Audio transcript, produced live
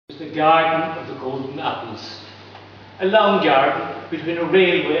The garden of the golden apples, a long garden between a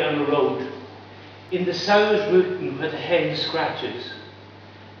railway and a road. In the sow's rooting where the hen scratches,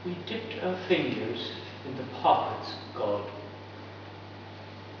 we dipped our fingers in the pockets of God.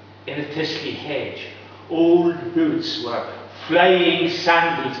 In a thistly hedge, old boots were flying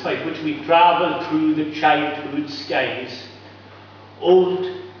sandals by which we travelled through the childhood skies. Old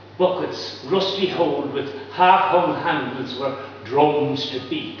buckets, rusty holed with half-hung handles, were drums to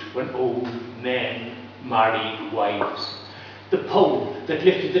beat when old men married wives. The pole that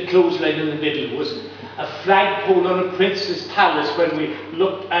lifted the clothesline in the middle was a flagpole on a prince's palace when we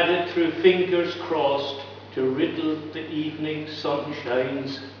looked at it through fingers crossed to riddle the evening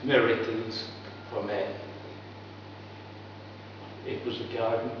sunshine's miracles for men. It was the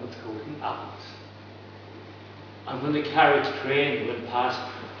garden of golden apples. And when the carriage train went past,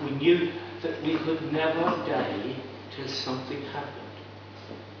 we knew that we would never die till something happened.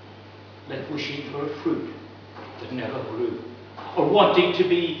 Like wishing for a fruit that never grew, or wanting to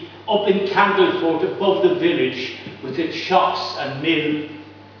be up in Candlefort above the village with its shops and mill.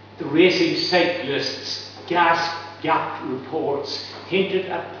 The racing cyclists' gas-gapped reports hinted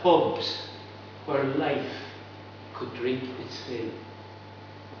at pubs where life could drink its fill.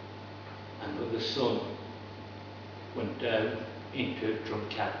 And when the sun went down into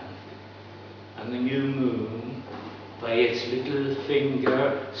Drumcatton, and the new moon by its little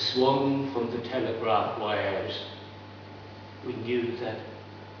finger swung from the telegraph wires, we knew that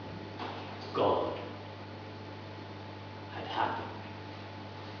God had happened.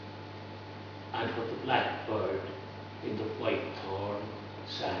 And what the blackbird in the whitethorn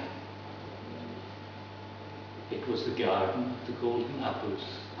sang. It was the garden of the golden apples,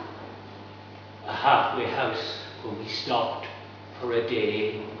 a halfway house where we stopped for a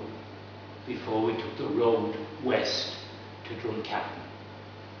day before we took the road west to Drumcatton,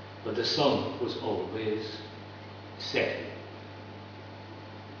 where the sun was always setting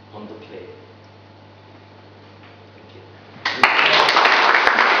on the plain. Thank you.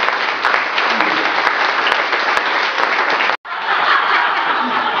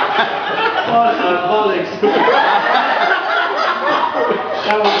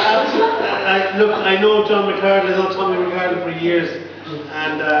 That was absolutely. Look, I know John McArdle, I know Tommy McArdle for years,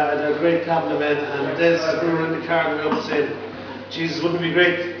 and they're a great compliment. And Des, we were in the car and we were up saying, Jesus, wouldn't it be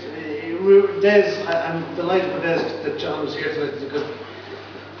great? Des, I'm delighted for Des that John was here tonight, because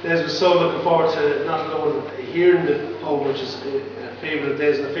Des was so looking forward to not alone hearing the poem, which is a favourite of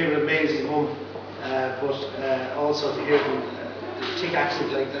Des and a favourite of May's at home, but also to hear from a thick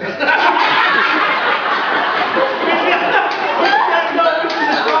accent like that.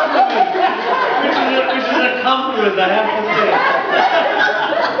 Which is a compliment, I have to say.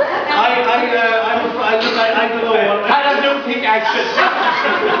 I don't know what. I have no thick accent.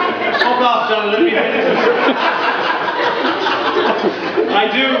 Fuck off, John, let me finish. I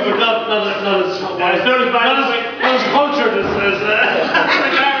do, but not as cultured as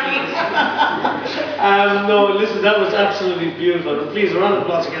no, listen, that was absolutely beautiful. And please, a round of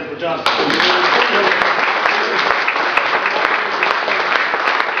applause again for John.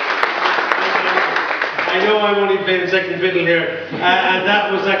 I know I'm only playing second fiddle here, and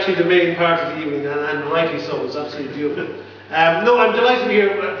that was actually the main part of the evening, and rightly so. It was absolutely beautiful. No, I'm delighted to be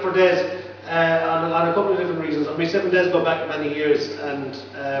here for Des on a couple of different reasons. Myself and Des go back many years, and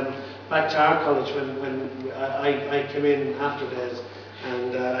back to art college when I came in after Des,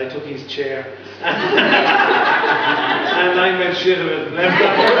 and I took his chair, and I made shit of it. Left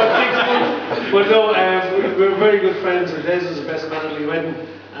after about 6 months. But no, we're very good friends, and Des was the best man at the wedding.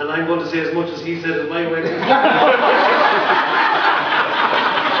 And I'm going to say as much as he said at my wedding. And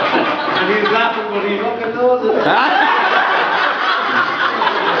he's laughing, but he fucking knows it.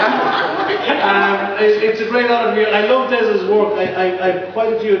 It's a great honour to be here. I love Des's work. I have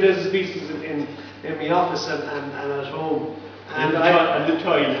quite a few of Des's pieces in my office and at home. And in the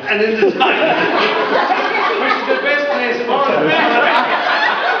toilet. And in the toilet. Which is the best place in the world.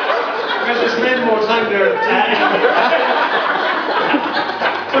 Because I spend more time there.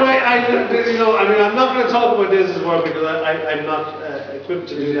 But you know, I mean, I'm not going to talk about Des's work because I'm not equipped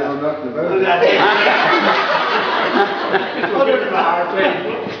to do that. I'm not about it. Other than that,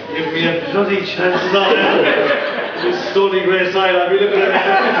 if we have bloody chances on it, this stony grey side, I'll be looking at it.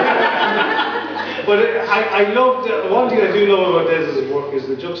 But I love, one thing I do love about Des's work is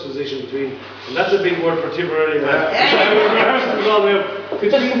the juxtaposition between, and that's a big word for Tipperary, man. I was rehearsing it all the way up,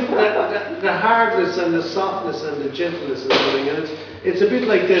 between the hardness and the softness and the gentleness and everything. And it's a bit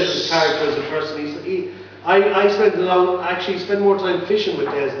like Des's character as a person. I actually spend more time fishing with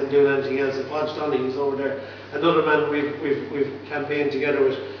Des than doing anything else. At Podge Donny, he's over there. Another man we've campaigned together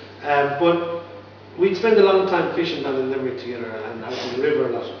with. But we'd spend a long time fishing down in Limerick together and out on the river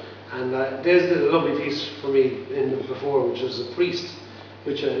a lot. And Des did a lovely piece for me before, which was a priest.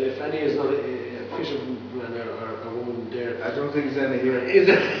 Which, if any is not a fisherman or a woman there, I don't think there's any here. It's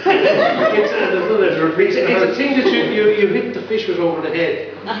a thing that you hit the fish with over the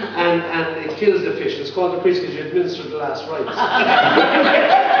head, and it kills the fish. It's called the priest because you administer the last rites.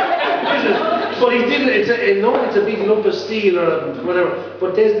 But he did it. It's a big lump of steel or whatever.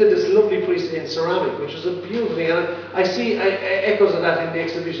 But Des did this lovely priest in ceramic, which was a beautiful thing. And I see echoes of that in the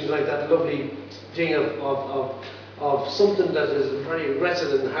exhibitions, like that lovely thing of something that is very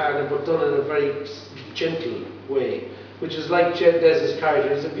recited and hard, but done in a very gentle way, which is like Des's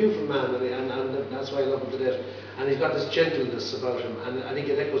character. He's a beautiful man, and that's why I love him to death. And he's got this gentleness about him, and I think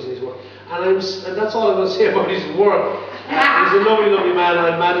it echoes in his work. And that's all I'm going to say about his work. He's a lovely, lovely man, and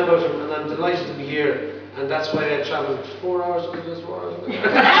I'm mad about him, and I'm delighted to be here. And that's why I travelled 4 hours to this 4 hours. And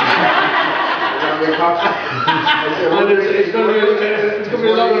it's going to be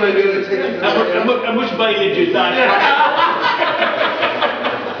longer than I do the ticket. How much mileage is that?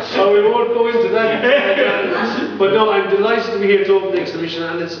 So we won't go into that. But no, I'm delighted to be here to open the exhibition,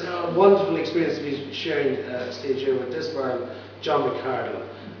 and it's a wonderful experience to be sharing stage here with Des Farrells, John McArdle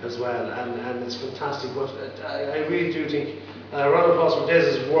as well, and it's fantastic. But I really do think a round of applause for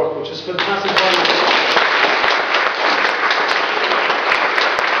Des's work, which is fantastic.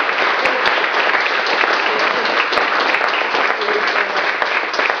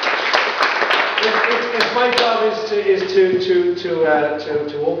 My job is to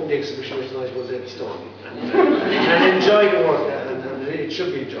open the exhibition, which tonight was it's done, and enjoy the work, and it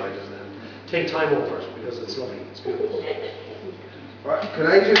should be enjoyed, and take time over it because it's lovely, it's beautiful. Can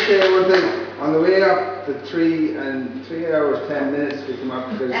I just say one thing? On the way up, the 3 hours 10 minutes we come up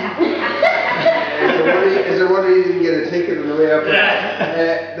because it's a wonder you didn't get a ticket on the way up.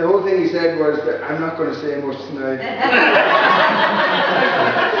 The whole thing he said was that I'm not going to say much tonight.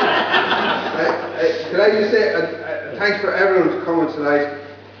 Could I just say thanks for everyone coming tonight.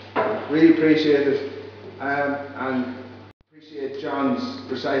 Really appreciate it, and appreciate John's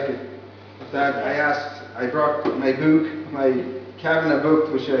recital. That I brought my book, my cabinet book,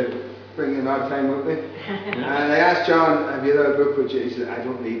 which I bring in all the time with me. And I asked John, have you got a book with you? He said, I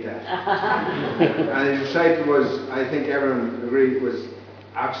don't need that. And his recital was, I think everyone agreed, was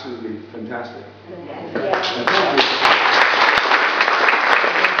absolutely fantastic.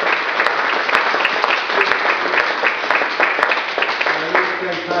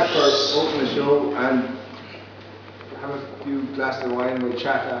 Thank Pat for opening the show and have a few glasses of wine and we'll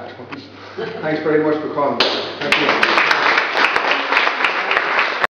chat afterwards. Thanks very much for coming. Thank you.